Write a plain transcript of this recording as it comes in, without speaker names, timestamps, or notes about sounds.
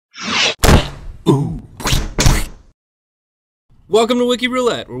Welcome to Wiki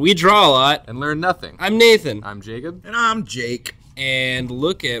Roulette, where we draw a lot and learn nothing. I'm Nathan. I'm Jacob. And I'm Jake. And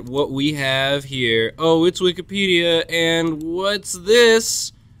look at what we have here. Oh, it's Wikipedia, and what's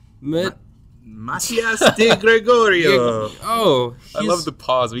this? Matias de Gregorio. Oh, I love the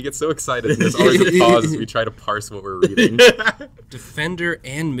pause. We get so excited. There's always a pause as we try to parse what we're reading. defender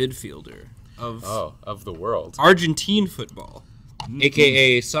and midfielder of the world. Argentine football,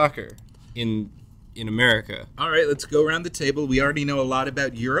 aka soccer in America. All right, let's go around the table. We already know a lot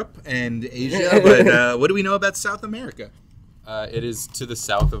about Europe and Asia, but what do we know about South America? It is to the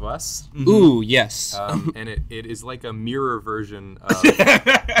south of us. Mm-hmm. Ooh, yes. And it is like a mirror version of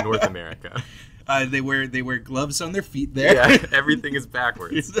North America. They wear gloves on their feet there. Yeah, everything is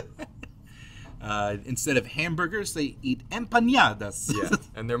backwards. Instead of hamburgers, they eat empanadas. Yeah,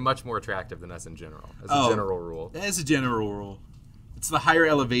 and they're much more attractive than us in general, as a general rule. As a general rule. It's the higher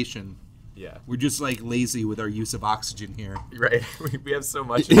elevation. Yeah. We're just like lazy with our use of oxygen here. Right. We have so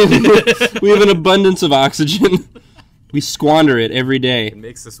much. We have an abundance of oxygen. We squander it every day. It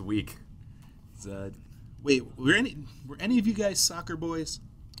makes us weak. Wait, were any of you guys soccer boys?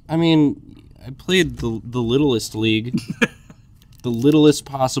 I mean, I played the littlest league. The littlest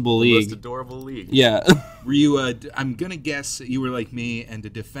possible league. The most adorable league. Yeah. Were you, I'm going to guess that you were like me and a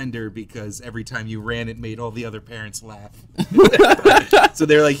defender because every time you ran, it made all the other parents laugh. So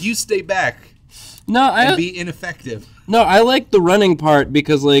they're like, you stay back and be ineffective. No, I like the running part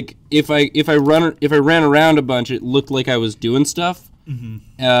because, like, if I ran around a bunch, it looked like I was doing stuff,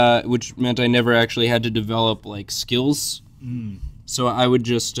 which meant I never actually had to develop, like, skills. So I would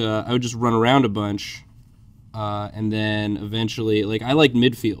just run around a bunch. And then eventually, like, I like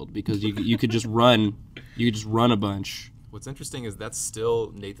midfield because you could just run, a bunch. What's interesting is that's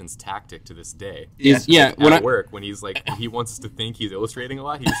still Nathan's tactic to this day. Yeah, when at work, when he's like, he wants us to think he's illustrating a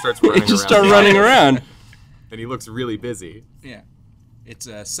lot, he just starts running around. Just start running around. And he looks really busy. Yeah. It's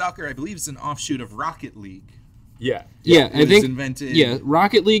soccer, I believe, is an offshoot of Rocket League. Yeah. Yeah, I think. Invented. Yeah,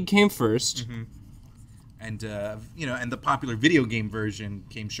 Rocket League came first. And and the popular video game version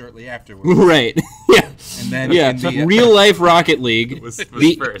came shortly afterwards. Right. Yeah. And then real life Rocket League was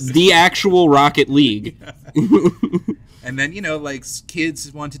first. The actual Rocket League. And then like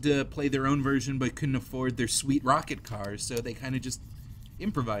kids wanted to play their own version but couldn't afford their sweet rocket cars, so they kind of just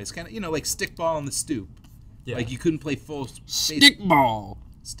improvised, kind of like stickball on the stoop. Yeah. Like you couldn't play full stickball.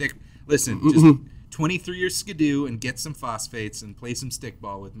 Listen, just 23-year skidoo and get some phosphates and play some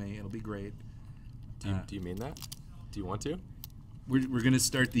stickball with me. It'll be great. Do you mean that? Do you want to? We're gonna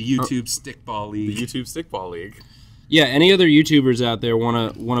start the YouTube Stickball League. The YouTube Stickball League. Yeah. Any other YouTubers out there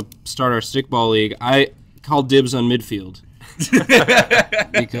wanna start our Stickball League? I call dibs on midfield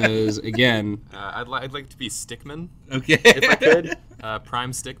because again, I'd like to be Stickman. Okay. If I could,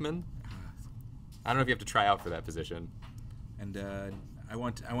 Prime Stickman. I don't know if you have to try out for that position. And I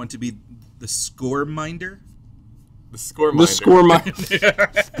want to be the score minder. The score minder. The score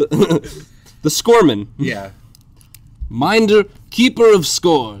minder. The scoreman. Yeah. Minder, keeper of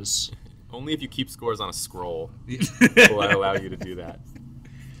scores. Only if you keep scores on a scroll will I allow you to do that.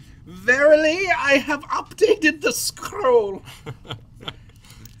 Verily, I have updated the scroll.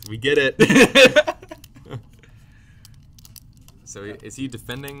 We get it. So is he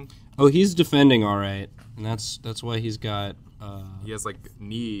defending? Oh, he's defending all right. And that's why he's got... he has, like,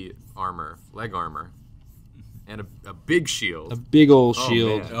 knee armor, leg armor, and a big shield. A big old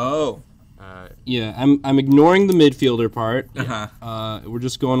shield. Man. Oh. Yeah, I'm ignoring the midfielder part. Uh-huh. We're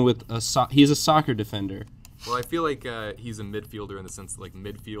just going with he's a soccer defender. Well, I feel like he's a midfielder in the sense that, like,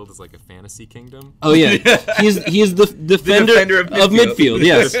 midfield is like a fantasy kingdom. Oh yeah, he's the defender of midfield.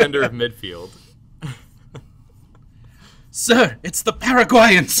 Yes, defender of midfield. Sir, it's the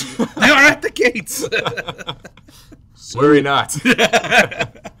Paraguayans. They are at the gates. Worry not.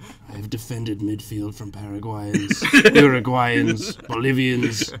 I've defended midfield from Paraguayans, Uruguayans,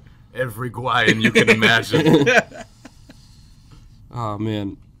 Bolivians. Every Guayan you can imagine. Oh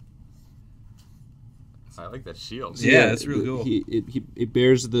man, I like that shield. Yeah, that's really cool. It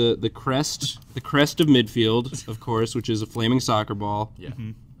bears the crest of midfield, of course, which is a flaming soccer ball. Yeah,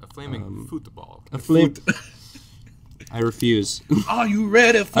 a flaming football. I refuse. Are you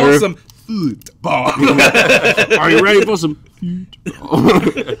ready for some football? Are you ready for some football?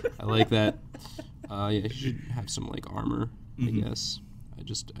 I like that. Yeah, he should have some like armor, I guess. I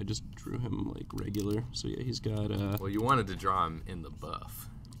just drew him like regular. So yeah, he's got Well, you wanted to draw him in the buff.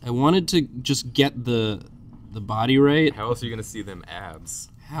 I wanted to just get the body right. How else are you gonna see them abs?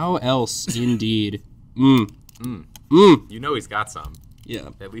 How else, indeed. You know he's got some. Yeah.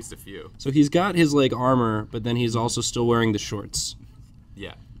 At least a few. So he's got his like armor, but then he's also still wearing the shorts.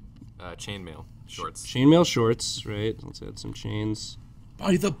 Yeah. chainmail shorts. Chainmail shorts, right? Let's add some chains.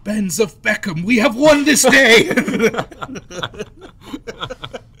 By the bends of Beckham, we have won this day!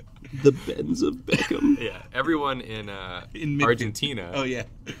 The bends of Beckham. Yeah, everyone in Argentina. Oh, yeah.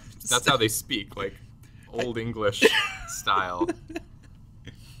 That's how they speak, like old English style.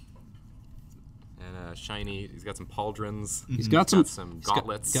 And shiny. He's got some pauldrons. He's got some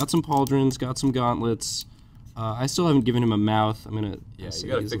gauntlets. Got some pauldrons. Got some gauntlets. I still haven't given him a mouth. I'm gonna. Yeah, you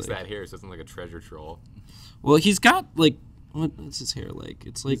gotta fix that hair so it doesn't look like a treasure troll. Well, he's got like. What's his hair like?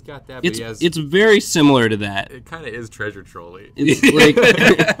 It's like. He's got that, but it's very similar to that. It kind of is treasure trolly. It's like.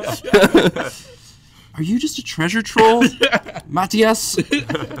 Are you just a treasure troll, Matthias?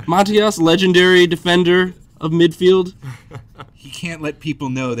 Matthias, legendary defender of midfield. He can't let people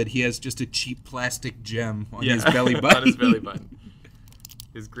know that he has just a cheap plastic gem on his belly button. On his belly button.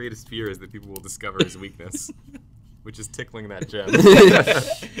 His greatest fear is that people will discover his weakness, which is tickling that gem.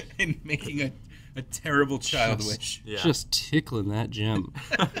 And making a terrible child wish. Yeah. Just tickling that gem.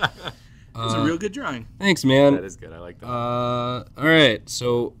 It's a real good drawing. Thanks, man. That is good. I like that. All right,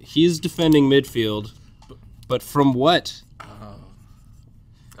 so he's defending midfield, but from what?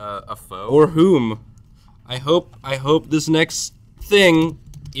 A foe. Or whom? I hope this next thing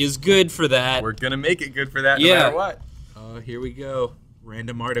is good for that. We're gonna make it good for that no matter what. Oh, here we go.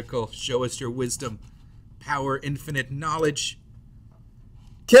 Random article. Show us your wisdom. Power, infinite knowledge.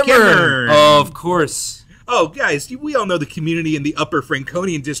 Kimmer! Oh, of course. Oh, guys, we all know the community in the upper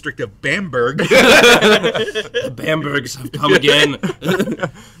Franconian district of Bamberg. The Bambergs have come again.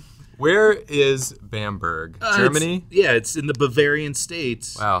 Where is Bamberg? Germany? It's in the Bavarian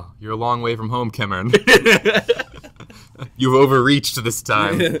state. Wow, you're a long way from home, Cameron. You've overreached this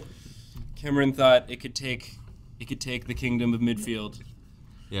time. Cameron thought it could take the kingdom of midfield.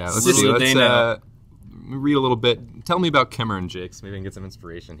 Yeah, let's see. Let's read a little bit. Tell me about Cameron, Jake, so maybe I can get some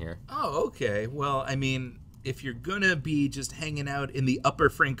inspiration here. Oh, okay. Well, I mean, if you're gonna be just hanging out in the upper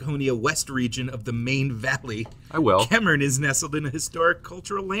Franconia west region of the Main Valley, I will. Cameron is nestled in a historic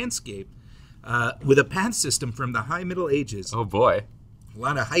cultural landscape with a path system from the High Middle Ages. Oh, boy. A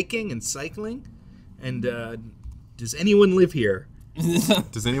lot of hiking and cycling. And does anyone live here?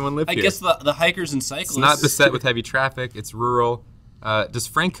 Does anyone live here? I guess the hikers and cyclists. It's not beset with heavy traffic. It's rural. Does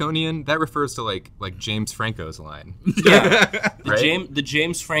Franconian, that refers to like James Franco's line. Yeah. Right? The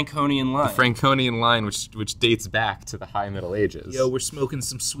James Franconian line. The Franconian line, which dates back to the High Middle Ages. Yo, we're smoking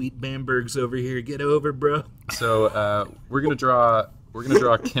some sweet Bambergs over here. Get over, bro. So we're gonna draw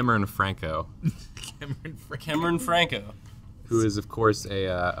Cameron Franco. Cameron Franco. Who is, of course,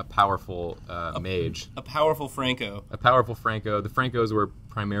 a powerful mage. A powerful Franco. A powerful Franco. The Francos were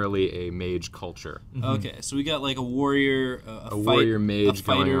primarily a mage culture. Mm-hmm. Okay, so we got like a warrior, warrior mage a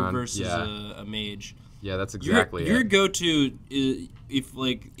fighter going on. versus a mage. Yeah, that's exactly your it. go-to, if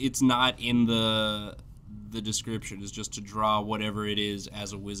like it's not in the description, is just to draw whatever it is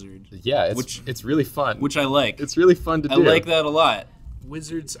as a wizard. Yeah, it's really fun. Which I like. It's really fun to do. I like that a lot.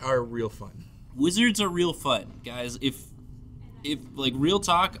 Wizards are real fun. Wizards are real fun, guys. If like real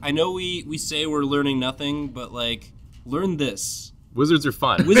talk, I know we say we're learning nothing, but like learn this. Wizards are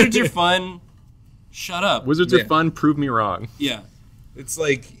fun. Wizards are fun. Shut up. Wizards are fun. Prove me wrong. Yeah. It's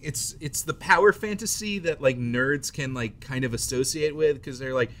like it's the power fantasy that like nerds can like kind of associate with, because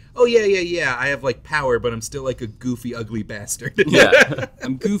they're like, oh yeah, I have like power, but I'm still like a goofy, ugly bastard. Yeah.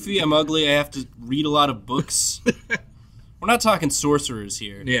 I'm goofy. I'm ugly. I have to read a lot of books. We're not talking sorcerers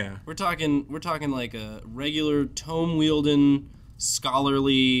here. Yeah. We're talking like a regular tome-wielding,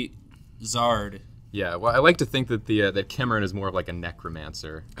 scholarly Zard. Yeah, well, I like to think that that Cameron is more of like a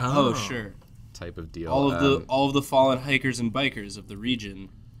necromancer Oh, sure. type of deal. All of the fallen hikers and bikers of the region.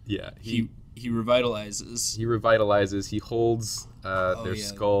 Yeah, He revitalizes. he revitalizes. He holds their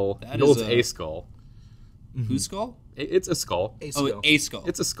skull. That He holds is a skull. Whose skull? It's a skull. A Oh, skull. a skull.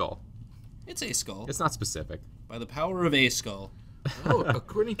 It's a skull. It's a skull. It's not specific. By the power of a skull. Oh,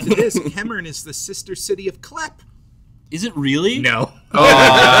 according to this, Cameron is the sister city of Klep. Is it really? No.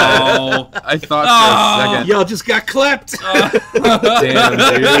 Oh. I thought for a second. Y'all just got clapped. Damn,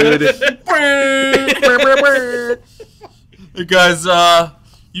 dude. Hey guys,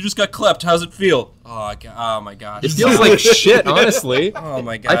 you just got klept. How's it feel? Oh my gosh. It feels like shit, honestly. Oh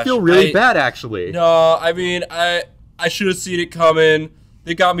my gosh. I feel really bad, actually. No, I mean, I should have seen it coming.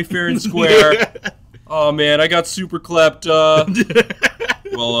 They got me fair and square. Oh man, I got super klept.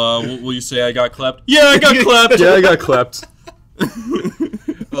 Well, will you say I got klept? Yeah, I got klept. Yeah, I got klept.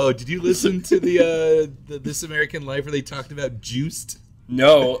 Oh, did you listen to the This American Life where they talked about juiced?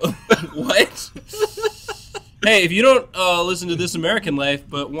 No. What? Hey, if you don't listen to This American Life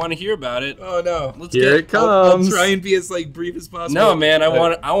but want to hear about it, Oh no! Here it comes. I'll try and be as like brief as possible. no, man, I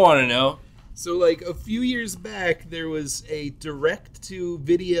want to know. So like a few years back, there was a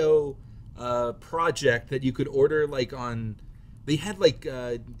direct-to-video project that you could order like on. They had like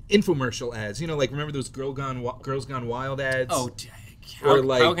infomercial ads. You know, like remember those Girls Gone Wild ads? Oh,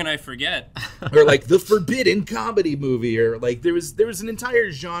 how can I forget? Or like the Forbidden Comedy movie, or like there was an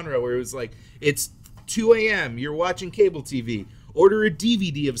entire genre where it was like it's 2 a.m. You're watching cable TV. Order a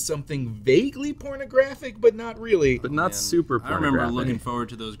DVD of something vaguely pornographic, but not really. But not super I pornographic. remember looking forward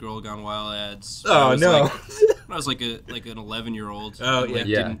to those Girl Gone Wild ads. Oh no! When I was like an 11-year-old. Oh and,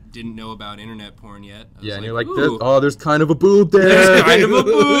 yeah. Didn't know about internet porn yet. Yeah, and like, you're like, ooh, there's kind of a boob there. there's kind of a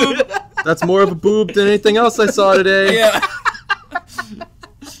boob. That's more of a boob than anything else I saw today. Yeah.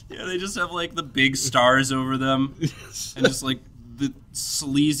 Yeah, they just have like the big stars over them, and just like the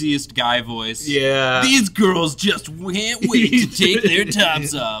sleaziest guy voice. Yeah. These girls just can't wait to take their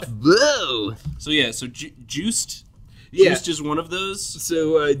tops off. Whoa. So yeah, so Juiced. Yeah. Juiced is one of those.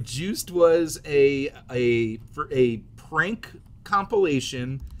 So Juiced was a prank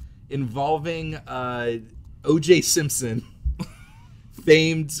compilation involving O.J. Simpson,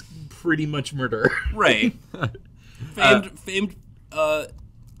 famed pretty much murderer. Right. Famed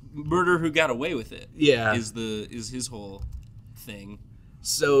murderer who got away with it. Yeah. Is his whole thing.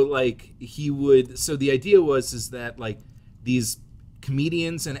 So like the idea was that like these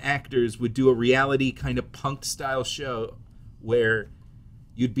comedians and actors would do a reality kind of punk style show where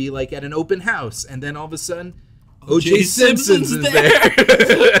you'd be like at an open house and then all of a sudden O.J. Simpson's is there.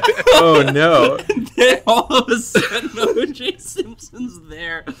 Oh no. Then all of a sudden O.J. Simpson's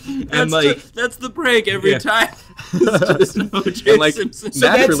there. That's the break every time. It's just O.J. like, Simpson. So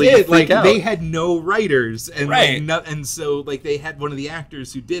that's naturally it. freak Like out. they had no writers, and Right. and so like they had one of the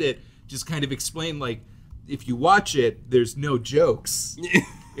actors who did it just kind of explain like if you watch it, there's no jokes.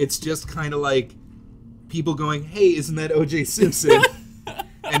 It's just kind of like people going, "Hey, isn't that O.J. Simpson?"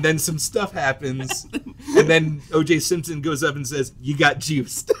 And then some stuff happens, and then O.J. Simpson goes up and says, "You got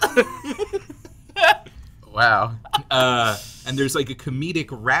juiced." Wow. And there's like a comedic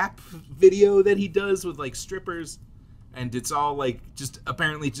rap video that he does with like strippers, and it's all like just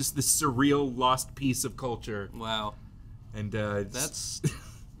apparently just this surreal lost piece of culture. Wow. And That's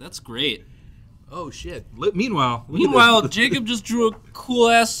great. oh shit. Meanwhile, Jacob just drew a cool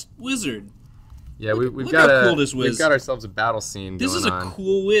ass wizard. Yeah, we've look got how cool this whiz. we've got ourselves a battle scene This going is a on.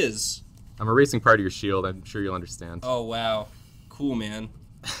 cool whiz. I'm erasing part of your shield. I'm sure you'll understand. Oh wow. Cool, man.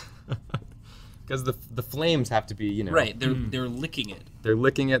 Because the flames have to be, you know. Right, they're licking it. They're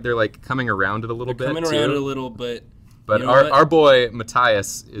licking it. They're like coming around it a little bit. Coming too. around it a little, but But you know our boy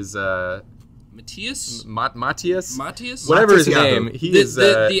Matthias is Matthias? Matthias? Matthias? Whatever his Matthias. name, he is.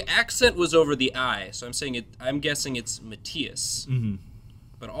 The accent was over the I, so I'm saying it. I'm guessing it's Matthias. Mm-hmm.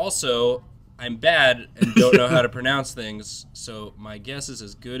 But also, I'm bad and don't know how to pronounce things, so my guess is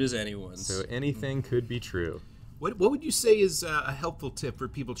as good as anyone's. So anything could be true. what would you say is a helpful tip for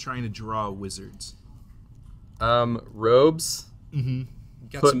people trying to draw wizards? Robes.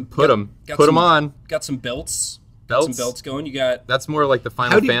 Got Put them on. Got some belts. Belts? Got some belts going. You got That's more like the How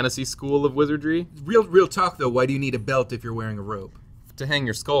Final do you- Fantasy school of wizardry Real talk though. Why do you need a belt if you're wearing a robe? to hang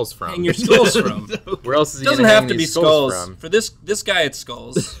your skulls from. hang your skulls from. Where else is It he doesn't gonna have hang to be these skulls. from? For this guy, it's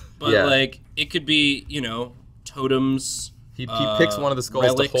skulls. But Yeah. like it could be, totems. He picks one of the skulls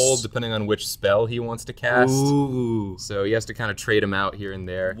relics. to hold depending on which spell he wants to cast. Ooh. So he has to kind of trade them out here and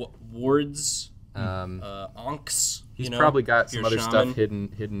there. Wards, onks. He's probably got some your other shaman. stuff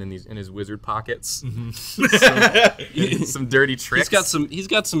hidden in his wizard pockets. Mm-hmm. some dirty tricks. He's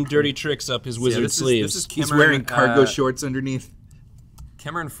got some dirty tricks up his wizard this is- sleeves. this is He's Cameron, wearing cargo shorts underneath.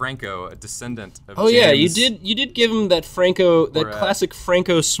 Cameron Franco, a descendant of oh yeah, you James- did give him that Franco, that Or, classic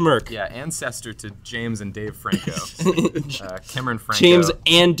Franco smirk. Yeah, ancestor to James and Dave Franco. Cameron Franco. James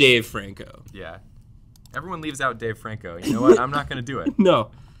and Dave Franco. Yeah. Everyone leaves out Dave Franco. You know what? I'm not going to do it.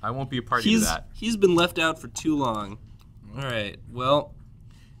 No, I won't be a party to that. he's been left out for too long. All right, well,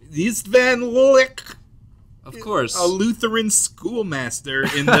 East Van Lolik, of course. a Lutheran schoolmaster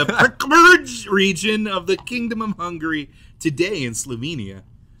in the Primož region of the Kingdom of Hungary, today in Slovenia.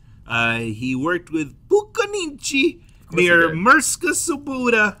 He worked with Pukanici near did. Murska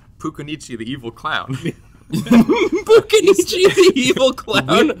Sobota. Pukanichi, the evil clown. Pukanichi, the evil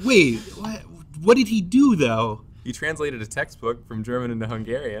clown. Wait, what did he do though? He translated a textbook from German into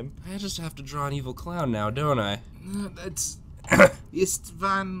Hungarian. I just have to draw an evil clown now, don't I? That's East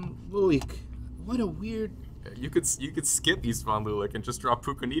Van Lolik. What a weird. You could skip East von Lulik and just draw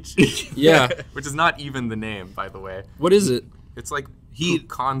Pukanichi. Yeah. Which is not even the name, by the way. What is it? It's like He-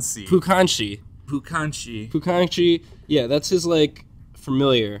 Pukansi. Pukanshi. Pukanchi. Yeah, that's his, like,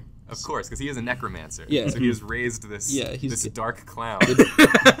 familiar. Of course, because he is a necromancer. Yeah. So he has raised this, this dark clown.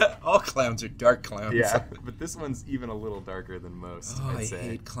 All clowns are dark clowns. Yeah, but this one's even a little darker than most, I'd say. I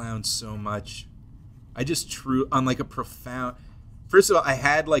hate clowns so much. I just on like a profound... First of all, I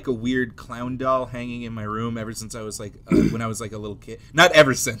had like a weird clown doll hanging in my room ever since I was like, when I was like a little kid. Not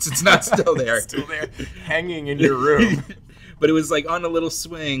ever since. It's not still there. It's still there, hanging in your room. But it was like on a little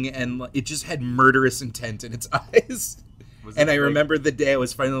swing, and it just had murderous intent in its eyes. And I remember the day I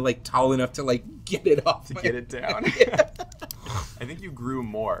was finally like tall enough to like get it off. Get it down. Yeah. I think you grew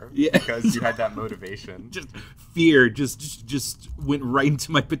more because you had that motivation. Just fear just went right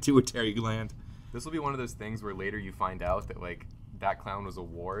into my pituitary gland. This will be one of those things where later you find out that like that clown was a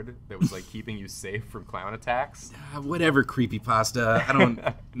ward that was like keeping you safe from clown attacks. Whatever, creepypasta. I don't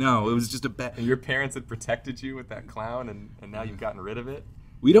know. It was just a bad... And your parents had protected you with that clown, and now you've gotten rid of it.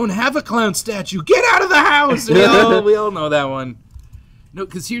 We don't have a clown statue. Get out of the house. We all know that one. No,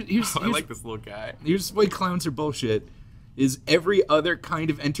 because here's I like this little guy. Here's why clowns are bullshit. Is every other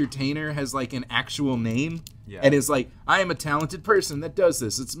kind of entertainer has like an actual name, and is like, I am a talented person that does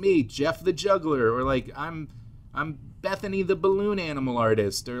this. It's me, Jeff the Juggler, or like I'm Bethany the balloon animal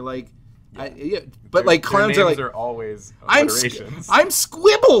artist, or like, but like clowns their are names like, are always I'm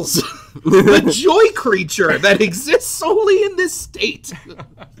Squibbles, the joy creature that exists solely in this state.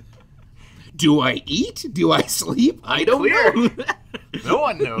 Do I eat? Do I sleep? I don't know. No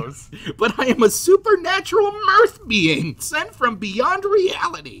one knows. But I am a supernatural mirth being sent from beyond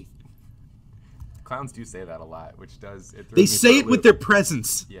reality. Clowns do say that a lot, which does... They say it with their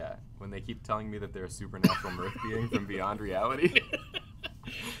presence. Yeah, when they keep telling me that they're a supernatural mirth being from beyond reality.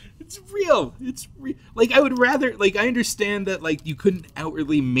 It's real. It's real. Like, I would rather... Like, I understand that, like, you couldn't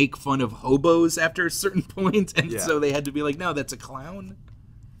outwardly make fun of hobos after a certain point, and so they had to be like, no, that's a clown.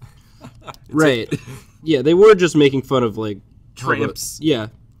 Right. Yeah, they were just making fun of, like... Tramps. Yeah.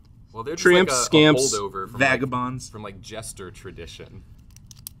 Well, they're just Tramps, like a scamps, holdover from vagabonds. From, like, jester tradition.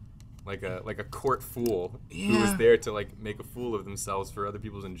 Like a court fool who was there to, like, make a fool of themselves for other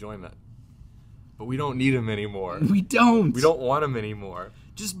people's enjoyment. But we don't need him anymore. We don't. We don't want him anymore.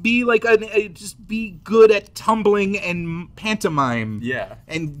 Just be like just be good at tumbling and pantomime. Yeah.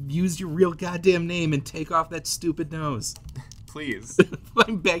 And use your real goddamn name and take off that stupid nose. Please.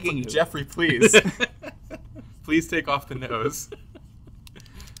 I'm begging you. Jeffrey, please. Please take off the nose.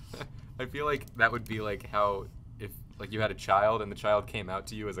 I feel like that would be like how if like you had a child and the child came out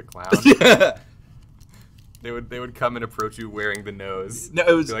to you as a clown. They would come and approach you wearing the nose. No,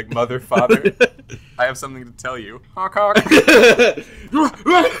 it was be like, mother, father, I have something to tell you. Honk honk.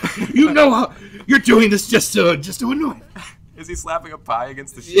 You know how you're doing this just to annoy. Is he slapping a pie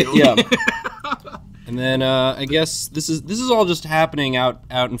against the shield? Yeah. And then I guess this is all just happening out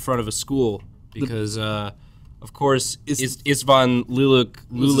in front of a school because of course Istvan Lulik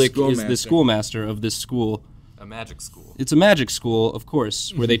is the schoolmaster of this school. A magic school. It's a magic school, of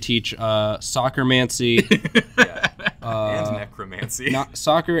course, where they teach soccermancy, and necromancy.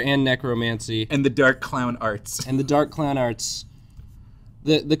 Soccer and necromancy, and the dark clown arts.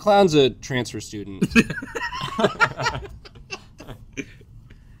 The clown's a transfer student.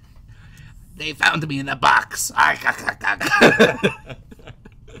 They found me in the box. So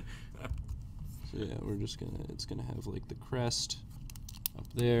yeah, it's gonna have like the crest up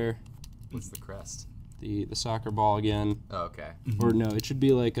there. What's the crest? The soccer ball again. Oh, okay. Or no, it should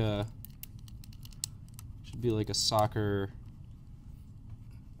be like a soccer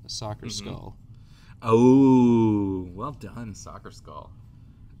skull. Oh, well done. Soccer skull.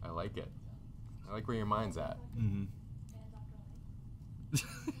 I like it. I like where your mind's at.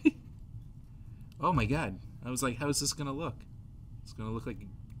 Oh my god. I was like, how is this gonna look? It's gonna look like a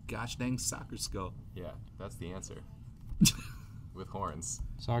gosh dang soccer skull. Yeah, that's the answer. With horns.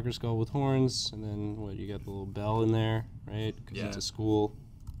 Soccer skull with horns, and then what? You got the little bell in there, right? Because it's a school.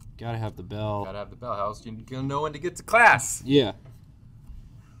 Gotta have the bell. Gotta have the bell. How else you gonna know when to get to class? Yeah.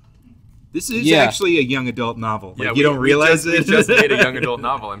 This is actually a young adult novel. Like, you don't realize it. We just made a young adult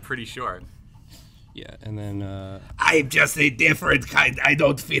novel. I'm pretty sure. Yeah, and then I'm just a different kind. I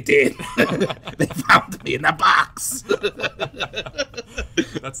don't fit in. They found me in a box.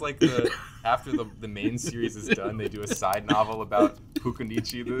 That's like after the main series is done, they do a side novel about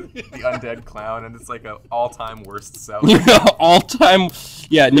Pukunichi, the undead clown, and it's like an all-time worst seller.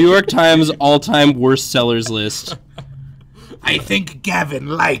 New York Times all-time worst sellers list. I think Gavin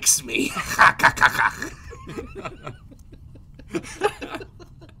likes me.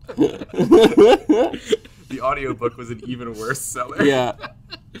 The audiobook was an even worse seller. Yeah.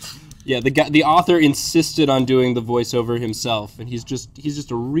 Yeah, the author insisted on doing the voiceover himself, and he's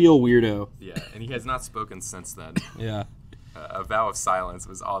just a real weirdo. Yeah, and he has not spoken since then. Yeah. A vow of silence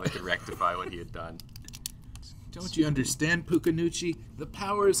was all that could rectify what he had done. Don't you understand, Pukanuchi? The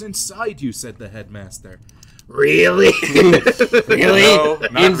power is inside you, said the headmaster. Really? Really? No,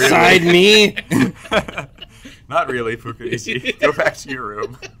 not Inside really. me? Not really, Pukanuchi. Go back to your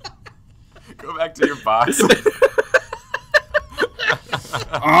room. Go back to your box.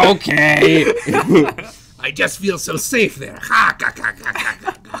 Okay. I just feel so safe there. Ha, ga, ga, ga, ga,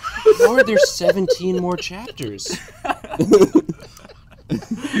 ga, ga. How are there 17 more chapters?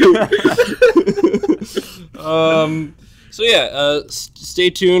 So yeah, stay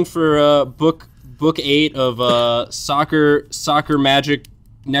tuned for book 8 of soccer magic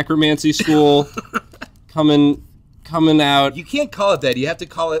necromancy school coming out. You can't call it that. You have to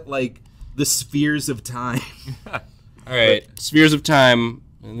call it like the spheres of time. All right, spheres of time,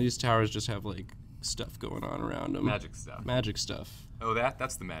 and these towers just have like stuff going on around them. Magic stuff. Magic stuff. Oh,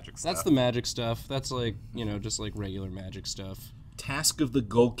 that's the magic stuff. That's the magic stuff. That's like, just like regular magic stuff. Task of the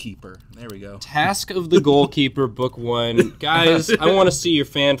Goalkeeper. There we go. Task of the Goalkeeper, book 1. Guys, I want to see your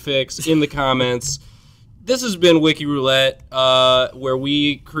fanfics in the comments. This has been Wiki Roulette, where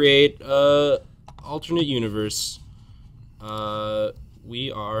we create alternate universe.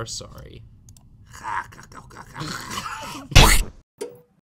 We are sorry.